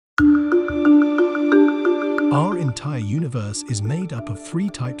entire universe is made up of three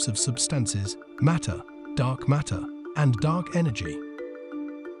types of substances: matter, dark matter, and dark energy.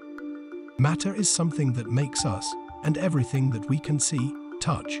 Matter is something that makes us and everything that we can see,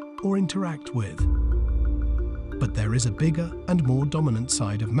 touch, or interact with. But there is a bigger and more dominant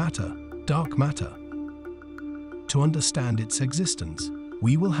side of matter, dark matter. To understand its existence,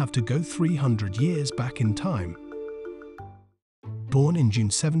 we will have to go 300 years back in time. Born in June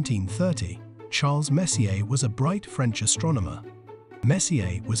 1730, Charles Messier was a bright French astronomer.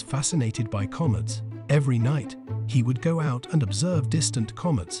 Messier was fascinated by comets. Every night, he would go out and observe distant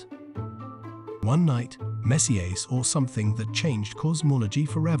comets. One night, Messier saw something that changed cosmology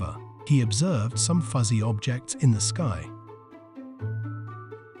forever. He observed some fuzzy objects in the sky.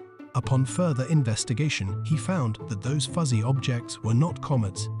 Upon further investigation, he found that those fuzzy objects were not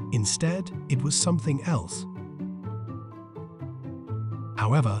comets. Instead, it was something else.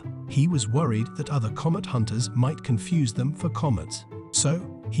 However, he was worried that other comet hunters might confuse them for comets. So,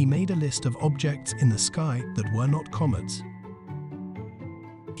 he made a list of objects in the sky that were not comets.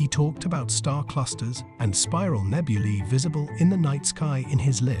 He talked about star clusters and spiral nebulae visible in the night sky in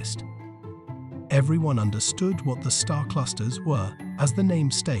his list. Everyone understood what the star clusters were, as the name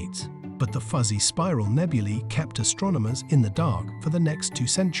states, but the fuzzy spiral nebulae kept astronomers in the dark for the next 2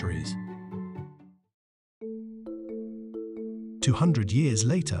 centuries. 200 years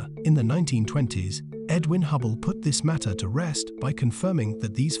later, in the 1920s, Edwin Hubble put this matter to rest by confirming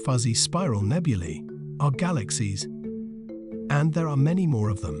that these fuzzy spiral nebulae are galaxies. And there are many more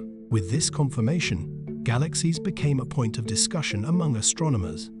of them. With this confirmation, galaxies became a point of discussion among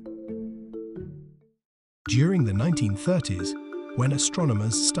astronomers. During the 1930s, when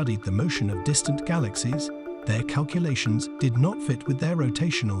astronomers studied the motion of distant galaxies, their calculations did not fit with their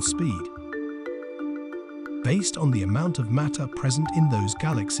rotational speed. Based on the amount of matter present in those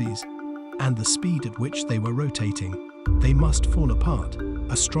galaxies and the speed at which they were rotating, they must fall apart.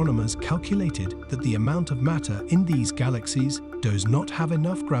 Astronomers calculated that the amount of matter in these galaxies does not have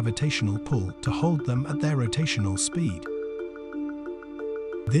enough gravitational pull to hold them at their rotational speed.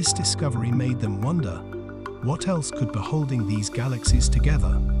 This discovery made them wonder, what else could be holding these galaxies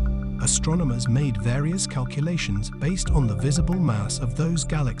together? Astronomers made various calculations based on the visible mass of those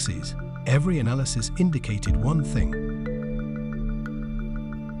galaxies. Every analysis indicated one thing.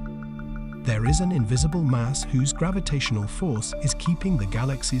 There is an invisible mass whose gravitational force is keeping the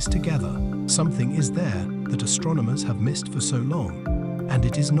galaxies together. Something is there that astronomers have missed for so long, and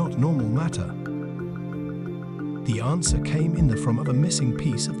it is not normal matter. The answer came in the form of a missing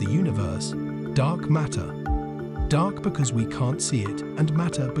piece of the universe: dark matter. Dark because we can't see it, and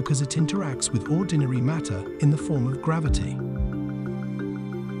matter because it interacts with ordinary matter in the form of gravity.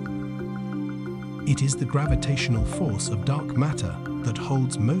 It is the gravitational force of dark matter that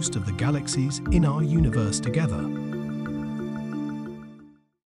holds most of the galaxies in our universe together.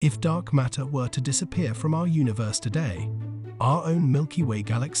 If dark matter were to disappear from our universe today, our own Milky Way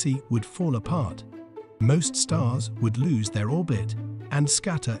galaxy would fall apart. Most stars would lose their orbit and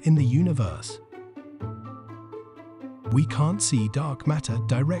scatter in the universe. We can't see dark matter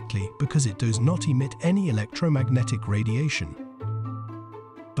directly because it does not emit any electromagnetic radiation.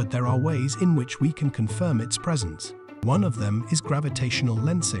 But there are ways in which we can confirm its presence. One of them is gravitational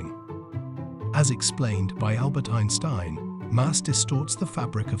lensing. As explained by Albert Einstein, mass distorts the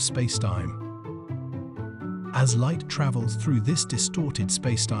fabric of spacetime. As light travels through this distorted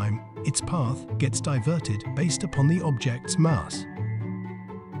spacetime, its path gets diverted based upon the object's mass.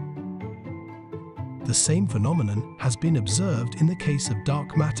 The same phenomenon has been observed in the case of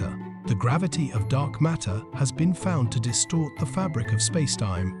dark matter. The gravity of dark matter has been found to distort the fabric of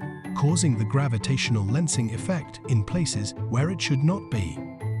spacetime, causing the gravitational lensing effect in places where it should not be.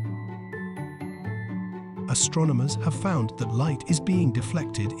 Astronomers have found that light is being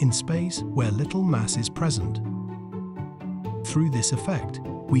deflected in space where little mass is present. Through this effect,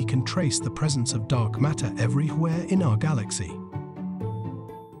 we can trace the presence of dark matter everywhere in our galaxy.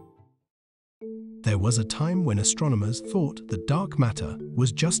 There was a time when astronomers thought that dark matter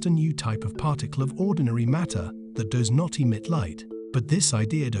was just a new type of particle of ordinary matter that does not emit light. But this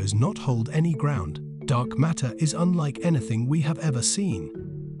idea does not hold any ground. Dark matter is unlike anything we have ever seen.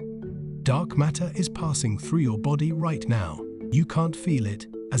 Dark matter is passing through your body right now. You can't feel it,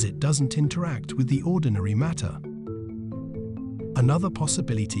 as it doesn't interact with the ordinary matter. Another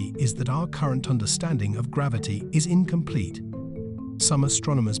possibility is that our current understanding of gravity is incomplete. Some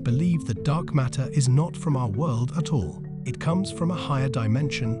astronomers believe that dark matter is not from our world at all. It comes from a higher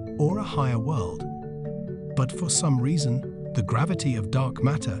dimension or a higher world. But for some reason, the gravity of dark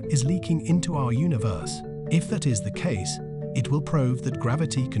matter is leaking into our universe. If that is the case, it will prove that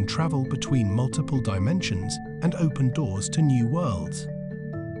gravity can travel between multiple dimensions and open doors to new worlds.